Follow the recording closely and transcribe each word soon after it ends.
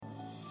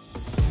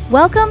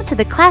Welcome to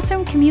the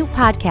Classroom Commute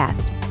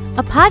Podcast,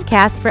 a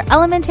podcast for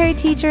elementary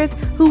teachers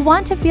who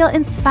want to feel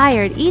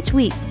inspired each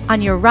week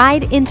on your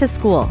ride into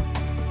school.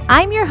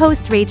 I'm your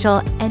host, Rachel,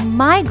 and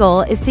my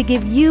goal is to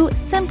give you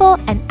simple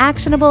and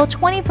actionable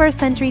 21st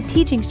century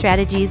teaching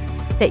strategies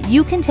that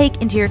you can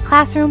take into your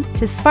classroom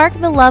to spark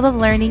the love of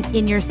learning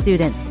in your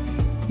students.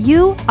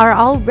 You are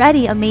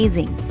already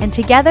amazing, and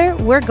together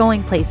we're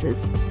going places.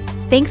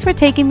 Thanks for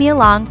taking me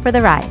along for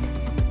the ride.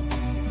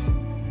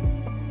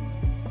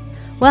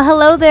 Well,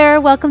 hello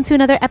there. Welcome to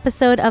another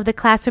episode of the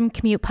Classroom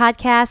Commute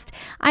Podcast.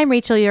 I'm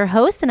Rachel, your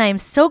host, and I am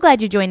so glad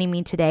you're joining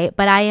me today,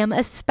 but I am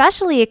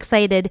especially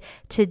excited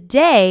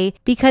today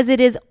because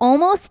it is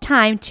almost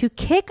time to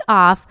kick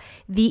off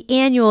the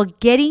annual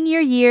Getting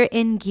Your Year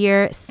in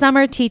Gear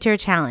Summer Teacher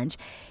Challenge.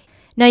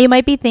 Now, you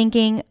might be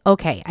thinking,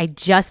 okay, I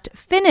just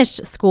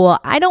finished school.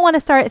 I don't want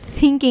to start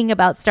thinking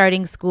about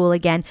starting school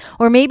again.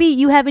 Or maybe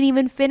you haven't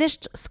even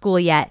finished school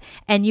yet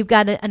and you've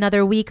got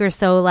another week or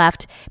so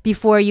left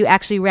before you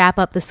actually wrap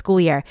up the school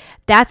year.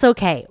 That's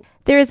okay.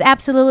 There is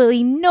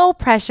absolutely no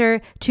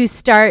pressure to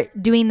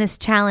start doing this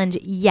challenge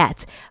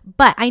yet.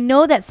 But I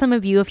know that some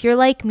of you, if you're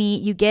like me,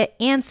 you get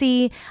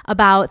antsy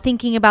about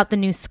thinking about the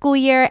new school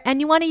year and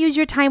you want to use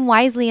your time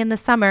wisely in the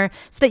summer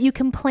so that you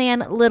can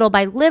plan little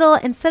by little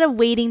instead of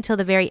waiting till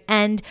the very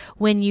end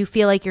when you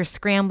feel like you're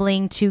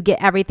scrambling to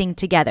get everything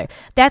together.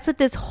 That's what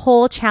this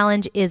whole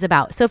challenge is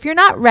about. So if you're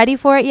not ready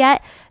for it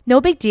yet,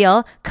 no big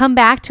deal. Come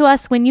back to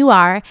us when you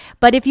are.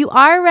 But if you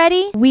are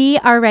ready, we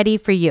are ready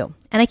for you.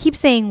 And I keep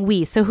saying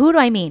we, so who do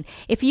I mean?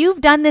 If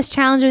you've done this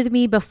challenge with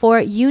me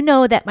before, you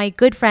know that my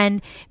good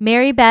friend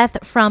Mary Beth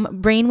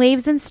from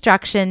Brainwaves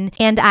Instruction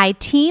and I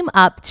team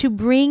up to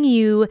bring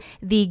you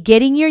the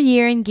Getting Your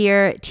Year in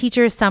Gear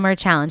Teacher Summer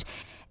Challenge.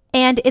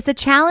 And it's a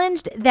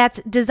challenge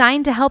that's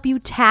designed to help you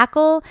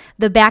tackle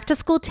the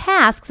back-to-school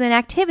tasks and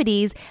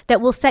activities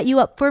that will set you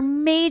up for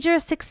major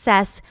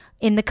success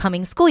in the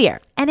coming school year.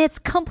 And it's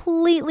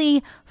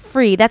completely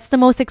free. That's the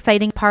most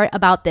exciting part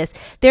about this.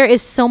 There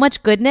is so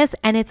much goodness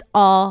and it's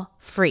all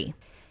free.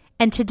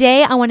 And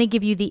today I want to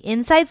give you the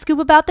inside scoop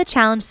about the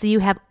challenge so you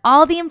have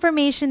all the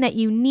information that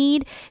you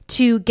need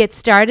to get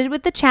started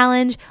with the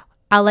challenge.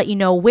 I'll let you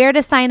know where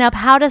to sign up,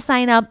 how to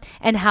sign up,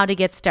 and how to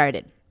get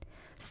started.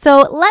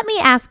 So let me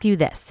ask you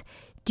this.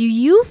 Do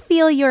you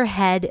feel your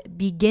head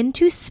begin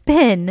to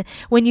spin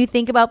when you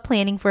think about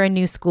planning for a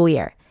new school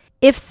year?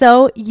 If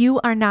so, you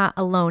are not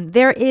alone.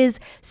 There is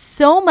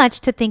so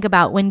much to think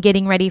about when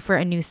getting ready for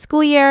a new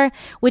school year,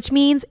 which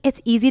means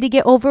it's easy to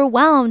get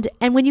overwhelmed.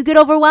 And when you get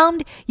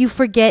overwhelmed, you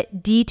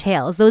forget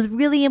details, those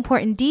really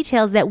important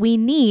details that we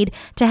need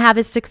to have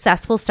a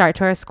successful start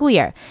to our school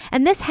year.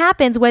 And this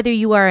happens whether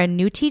you are a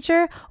new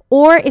teacher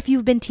or if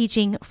you've been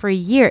teaching for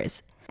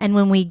years. And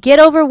when we get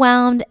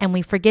overwhelmed and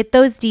we forget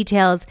those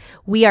details,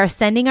 we are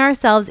sending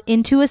ourselves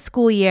into a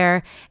school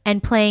year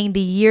and playing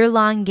the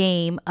year-long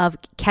game of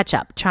catch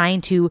up,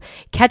 trying to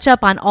catch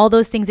up on all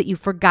those things that you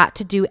forgot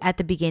to do at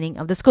the beginning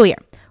of the school year.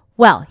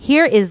 Well,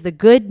 here is the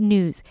good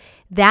news.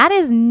 That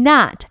is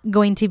not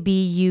going to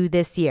be you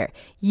this year.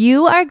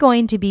 You are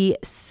going to be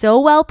so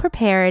well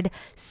prepared,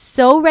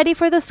 so ready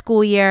for the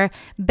school year,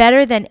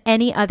 better than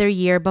any other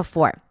year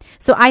before.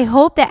 So I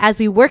hope that as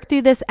we work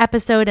through this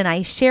episode and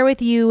I share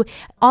with you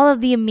all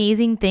of the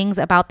amazing things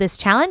about this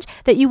challenge,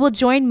 that you will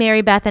join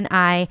Mary Beth and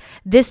I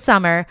this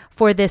summer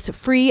for this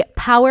free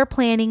power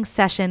planning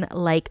session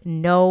like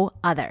no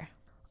other.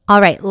 All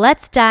right,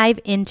 let's dive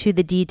into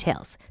the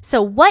details.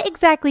 So what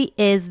exactly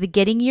is the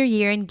Getting Your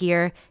Year in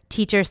Gear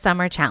Teacher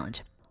Summer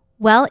Challenge?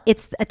 Well,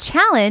 it's a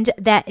challenge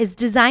that is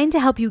designed to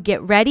help you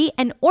get ready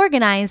and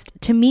organized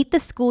to meet the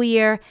school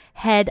year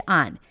head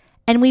on.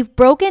 And we've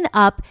broken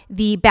up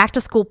the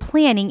back-to-school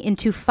planning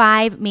into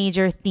 5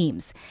 major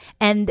themes.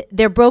 And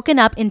they're broken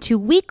up into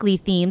weekly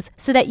themes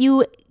so that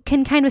you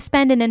can kind of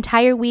spend an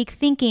entire week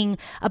thinking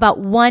about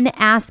one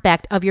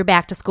aspect of your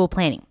back-to-school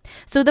planning.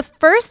 So the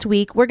first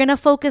week, we're going to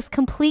focus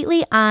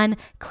completely on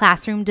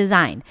classroom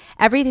design.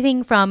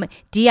 Everything from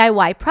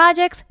DIY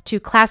projects to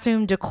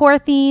classroom decor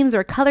themes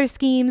or color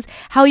schemes,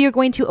 how you're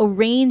going to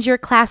arrange your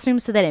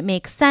classroom so that it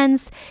makes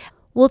sense.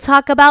 We'll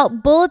talk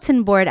about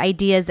bulletin board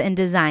ideas and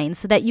designs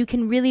so that you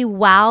can really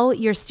wow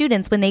your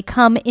students when they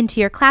come into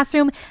your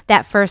classroom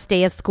that first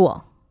day of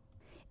school.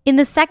 In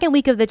the second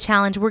week of the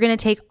challenge, we're going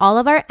to take all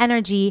of our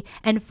energy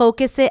and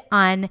focus it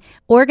on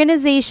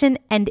organization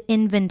and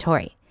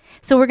inventory.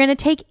 So we're going to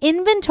take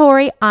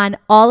inventory on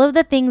all of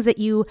the things that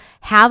you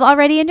have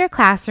already in your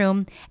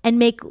classroom and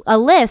make a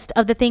list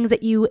of the things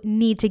that you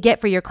need to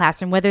get for your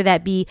classroom, whether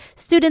that be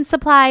student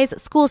supplies,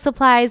 school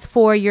supplies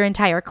for your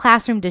entire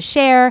classroom to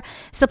share,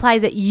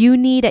 supplies that you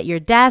need at your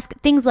desk,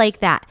 things like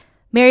that.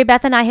 Mary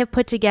Beth and I have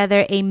put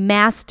together a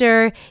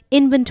master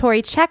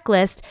inventory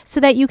checklist so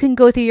that you can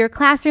go through your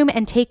classroom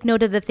and take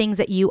note of the things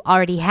that you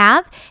already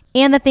have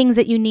and the things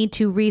that you need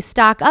to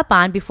restock up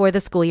on before the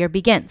school year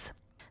begins.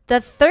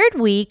 The third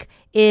week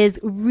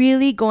is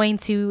really going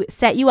to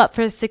set you up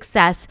for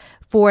success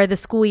for the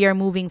school year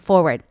moving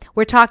forward.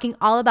 We're talking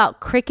all about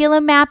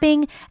curriculum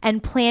mapping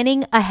and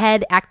planning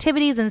ahead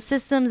activities and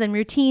systems and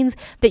routines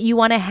that you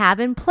want to have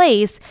in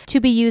place to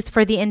be used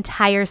for the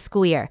entire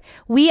school year.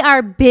 We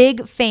are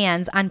big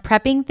fans on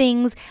prepping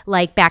things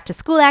like back to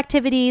school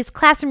activities,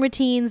 classroom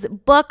routines,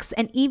 books,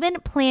 and even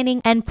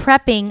planning and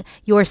prepping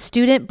your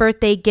student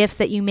birthday gifts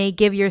that you may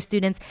give your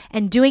students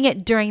and doing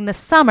it during the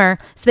summer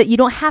so that you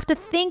don't have to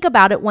think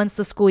about it once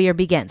the school year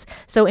begins.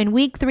 So in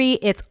week 3,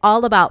 it's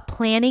all about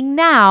planning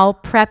now,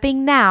 prepping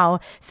now,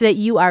 so that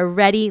you are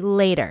ready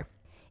later.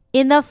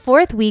 In the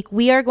 4th week,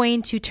 we are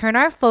going to turn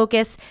our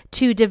focus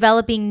to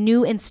developing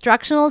new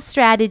instructional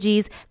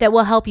strategies that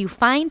will help you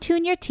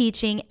fine-tune your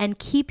teaching and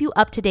keep you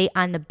up to date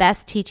on the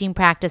best teaching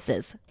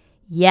practices.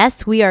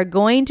 Yes, we are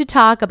going to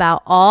talk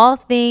about all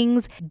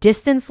things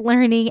distance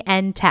learning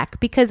and tech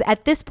because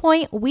at this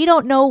point, we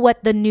don't know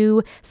what the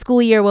new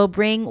school year will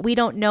bring. We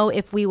don't know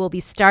if we will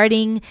be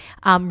starting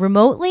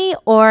remotely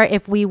or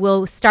if we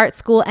will start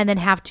school and then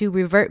have to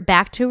revert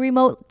back to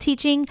remote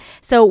teaching.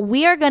 So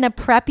we are going to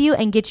prep you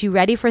and get you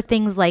ready for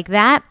things like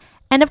that.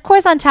 And of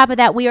course, on top of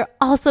that, we are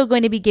also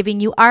going to be giving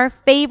you our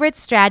favorite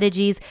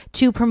strategies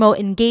to promote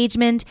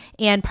engagement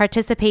and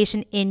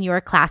participation in your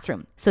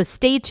classroom. So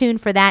stay tuned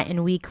for that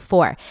in week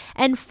 4.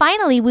 And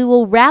finally, we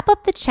will wrap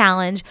up the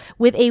challenge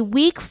with a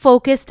week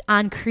focused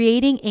on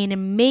creating an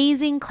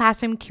amazing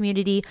classroom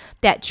community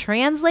that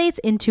translates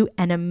into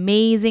an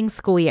amazing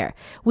school year.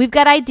 We've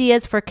got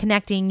ideas for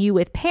connecting you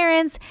with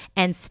parents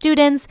and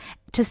students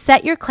to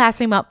set your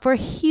classroom up for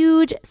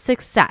huge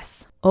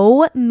success.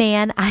 Oh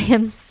man, I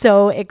am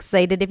so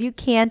excited. If you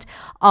can't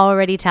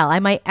already tell, I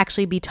might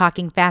actually be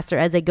talking faster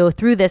as I go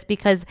through this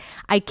because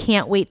I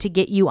can't wait to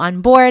get you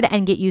on board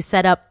and get you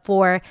set up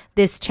for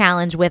this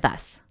challenge with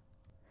us.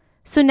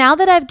 So now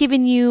that I've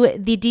given you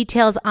the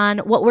details on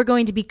what we're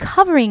going to be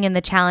covering in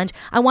the challenge,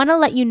 I want to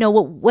let you know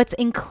what's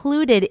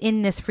included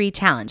in this free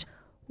challenge.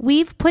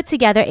 We've put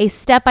together a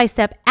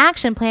step-by-step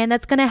action plan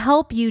that's going to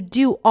help you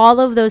do all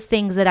of those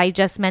things that I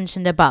just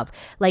mentioned above,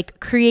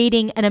 like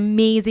creating an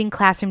amazing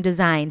classroom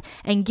design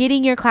and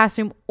getting your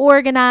classroom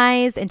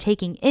organized and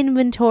taking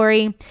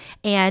inventory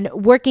and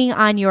working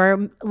on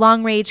your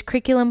long-range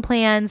curriculum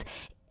plans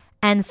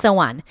and so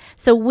on.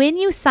 So when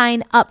you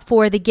sign up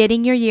for the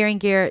Getting Your Year in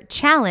Gear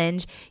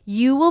challenge,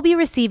 you will be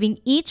receiving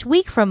each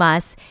week from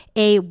us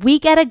a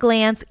week at a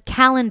glance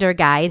calendar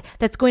guide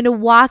that's going to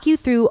walk you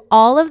through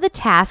all of the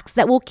tasks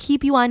that will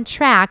keep you on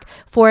track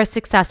for a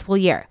successful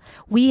year.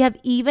 We have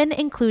even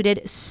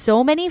included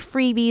so many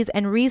freebies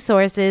and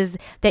resources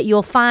that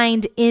you'll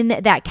find in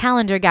that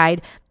calendar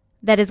guide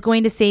that is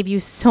going to save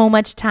you so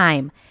much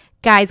time.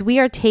 Guys, we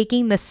are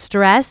taking the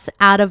stress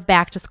out of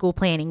back to school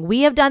planning.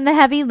 We have done the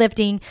heavy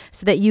lifting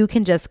so that you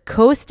can just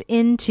coast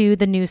into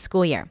the new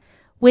school year.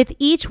 With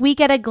each week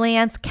at a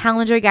glance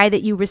calendar guide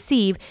that you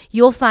receive,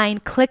 you'll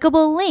find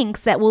clickable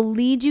links that will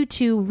lead you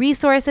to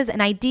resources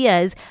and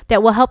ideas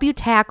that will help you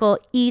tackle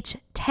each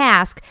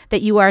task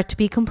that you are to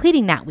be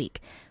completing that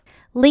week.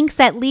 Links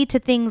that lead to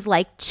things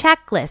like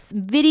checklists,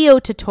 video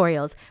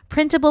tutorials,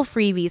 printable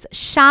freebies,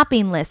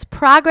 shopping lists,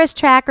 progress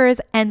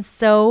trackers, and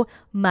so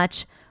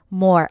much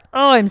more.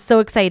 Oh, I'm so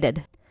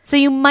excited. So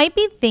you might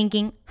be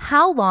thinking,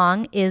 how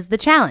long is the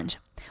challenge?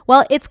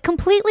 Well, it's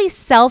completely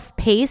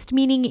self-paced,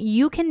 meaning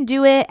you can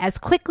do it as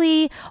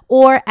quickly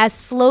or as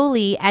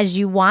slowly as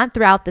you want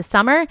throughout the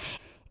summer.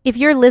 If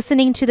you're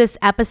listening to this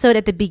episode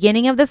at the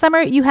beginning of the summer,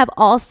 you have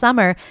all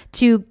summer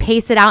to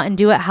pace it out and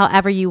do it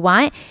however you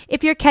want.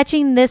 If you're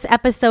catching this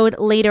episode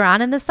later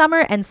on in the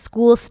summer and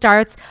school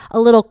starts a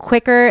little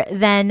quicker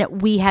than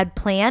we had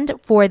planned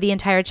for the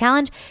entire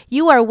challenge,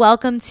 you are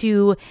welcome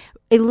to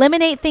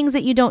eliminate things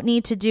that you don't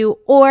need to do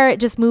or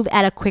just move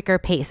at a quicker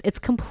pace. It's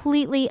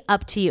completely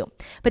up to you.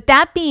 But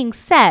that being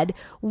said,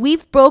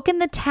 we've broken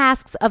the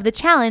tasks of the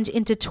challenge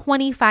into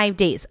 25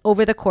 days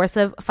over the course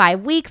of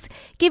 5 weeks,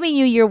 giving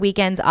you your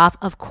weekends off,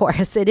 of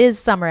course. It is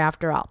summer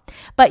after all.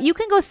 But you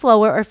can go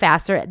slower or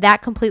faster.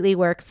 That completely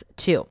works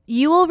too.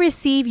 You will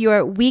receive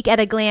your week at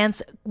a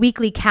glance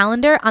weekly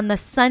calendar on the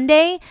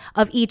Sunday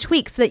of each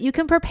week so that you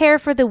can prepare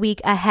for the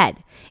week ahead.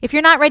 If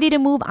you're not ready to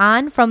move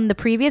on from the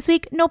previous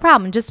week, no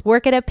problem. Just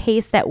work at a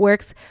pace that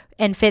works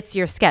and fits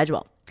your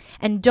schedule.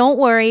 And don't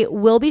worry,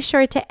 we'll be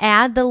sure to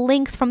add the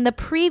links from the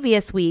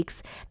previous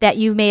weeks that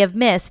you may have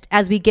missed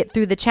as we get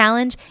through the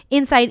challenge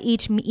inside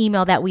each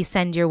email that we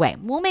send your way.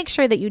 We'll make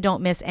sure that you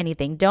don't miss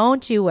anything.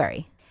 Don't you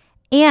worry.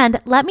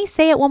 And let me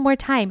say it one more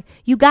time.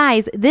 You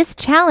guys, this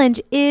challenge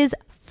is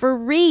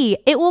free.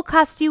 It will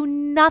cost you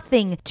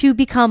nothing to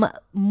become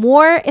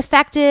more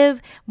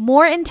effective,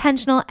 more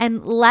intentional,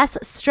 and less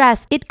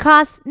stressed. It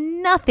costs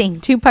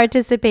nothing to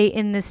participate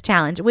in this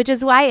challenge, which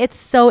is why it's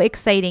so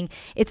exciting.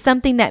 It's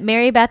something that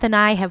Mary Beth and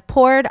I have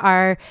poured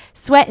our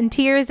sweat and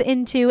tears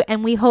into,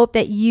 and we hope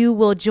that you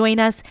will join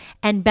us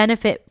and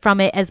benefit from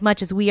it as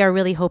much as we are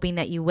really hoping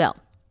that you will.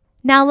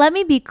 Now, let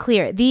me be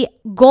clear. The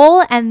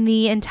goal and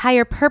the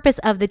entire purpose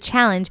of the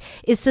challenge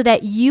is so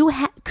that you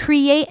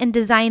create and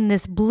design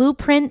this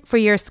blueprint for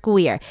your school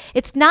year.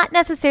 It's not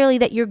necessarily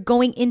that you're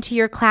going into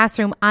your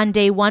classroom on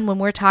day one when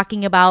we're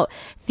talking about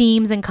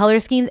themes and color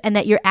schemes and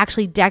that you're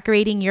actually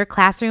decorating your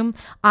classroom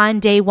on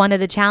day one of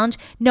the challenge.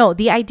 No,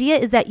 the idea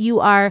is that you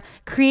are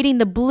creating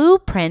the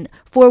blueprint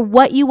for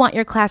what you want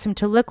your classroom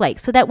to look like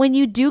so that when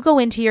you do go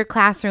into your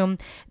classroom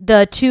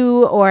the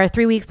 2 or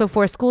 3 weeks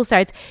before school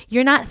starts,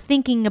 you're not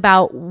thinking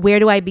about where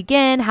do I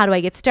begin? How do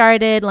I get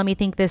started? Let me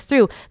think this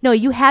through. No,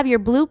 you have your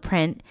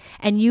blueprint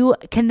and you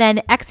can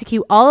then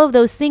execute all of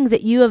those things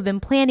that you have been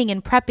planning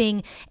and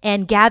prepping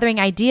and gathering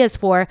ideas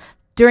for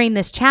during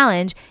this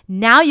challenge.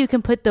 Now you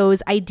can put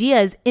those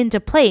ideas into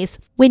place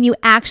when you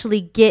actually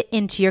get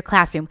into your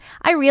classroom.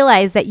 I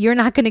realize that you're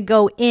not going to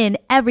go in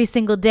every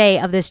single day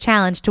of this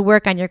challenge to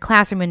work on your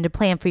classroom and to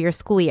plan for your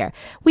school year.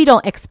 We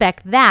don't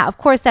expect that. Of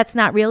course, that's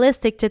not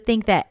realistic to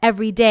think that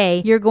every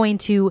day you're going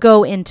to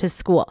go into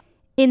school.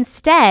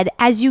 Instead,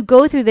 as you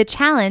go through the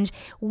challenge,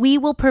 we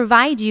will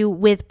provide you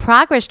with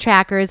progress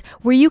trackers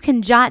where you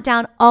can jot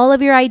down all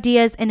of your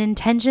ideas and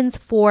intentions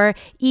for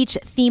each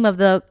theme of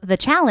the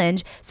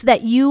challenge so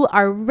that you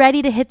are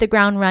ready to hit the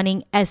ground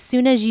running as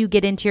soon as you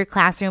get into your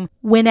classroom,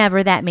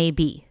 whenever that may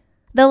be.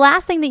 The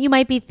last thing that you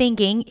might be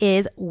thinking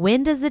is,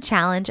 when does the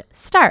challenge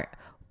start?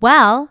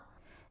 Well,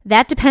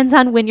 that depends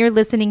on when you're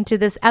listening to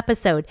this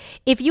episode.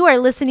 If you are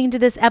listening to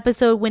this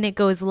episode when it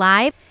goes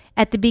live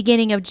at the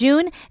beginning of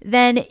June,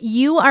 then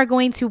you are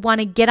going to want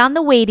to get on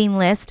the waiting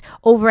list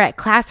over at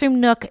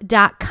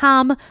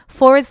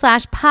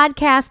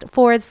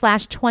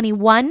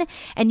classroomnook.com/podcast/21.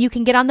 And you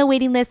can get on the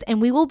waiting list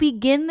and we will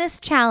begin this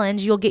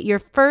challenge. You'll get your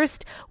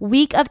first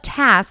week of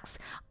tasks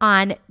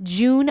on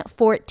June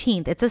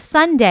 14th. It's a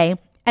Sunday,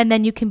 and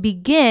then you can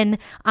begin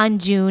on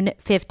June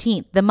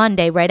 15th, the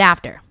Monday right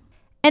after.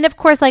 And of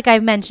course, like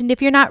I've mentioned,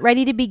 if you're not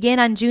ready to begin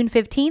on June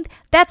 15th,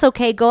 that's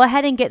okay. Go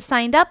ahead and get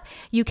signed up.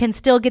 You can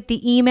still get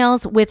the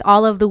emails with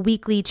all of the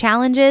weekly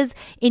challenges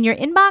in your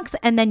inbox,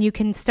 and then you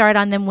can start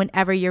on them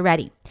whenever you're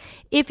ready.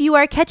 If you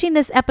are catching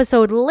this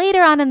episode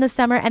later on in the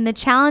summer and the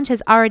challenge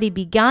has already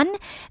begun,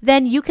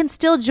 then you can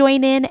still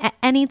join in at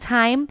any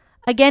time.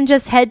 Again,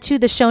 just head to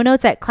the show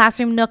notes at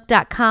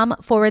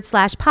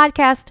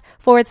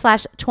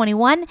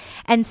classroomnook.com/podcast/21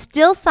 and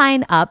still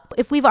sign up.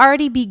 If we've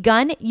already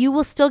begun, you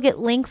will still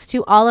get links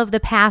to all of the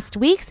past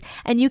weeks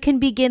and you can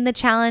begin the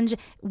challenge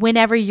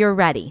whenever you're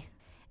ready.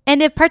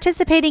 And if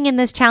participating in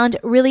this challenge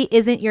really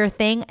isn't your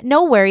thing,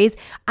 no worries.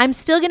 I'm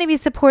still going to be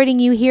supporting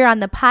you here on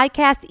the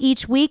podcast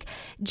each week.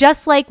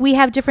 Just like we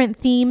have different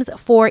themes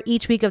for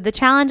each week of the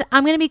challenge,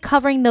 I'm going to be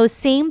covering those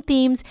same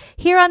themes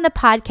here on the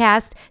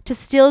podcast to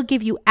still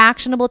give you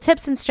actionable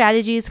tips and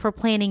strategies for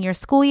planning your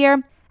school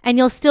year, and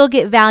you'll still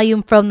get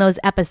value from those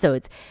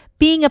episodes.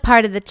 Being a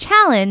part of the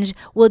challenge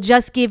will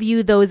just give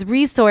you those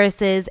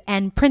resources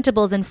and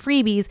printables and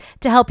freebies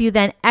to help you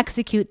then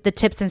execute the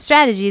tips and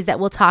strategies that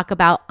we'll talk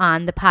about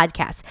on the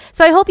podcast.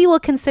 So I hope you will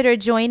consider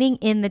joining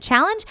in the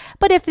challenge,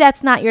 but if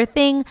that's not your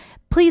thing,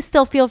 please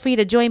still feel free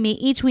to join me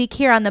each week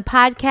here on the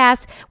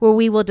podcast where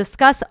we will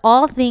discuss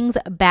all things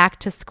back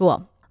to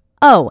school.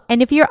 Oh,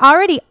 and if you're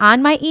already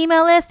on my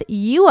email list,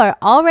 you are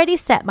already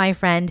set, my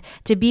friend,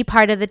 to be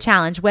part of the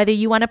challenge. Whether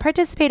you want to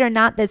participate or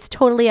not, that's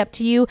totally up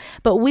to you.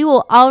 But we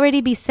will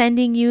already be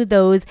sending you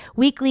those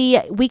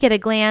weekly, week at a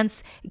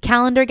glance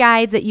calendar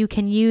guides that you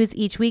can use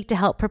each week to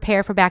help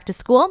prepare for back to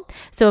school.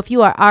 So if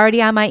you are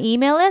already on my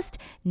email list,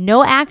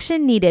 no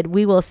action needed.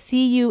 We will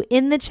see you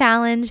in the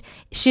challenge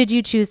should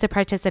you choose to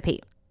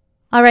participate.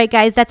 All right,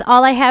 guys, that's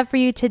all I have for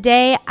you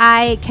today.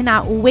 I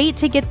cannot wait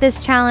to get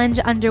this challenge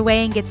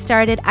underway and get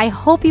started. I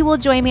hope you will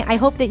join me. I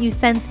hope that you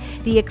sense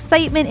the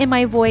excitement in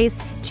my voice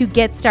to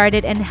get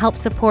started and help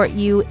support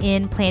you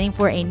in planning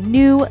for a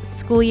new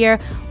school year,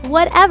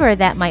 whatever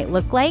that might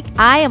look like.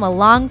 I am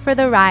along for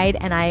the ride,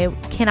 and I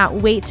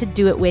cannot wait to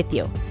do it with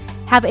you.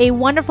 Have a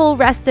wonderful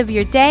rest of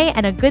your day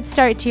and a good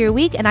start to your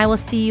week, and I will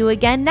see you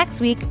again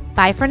next week.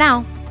 Bye for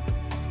now.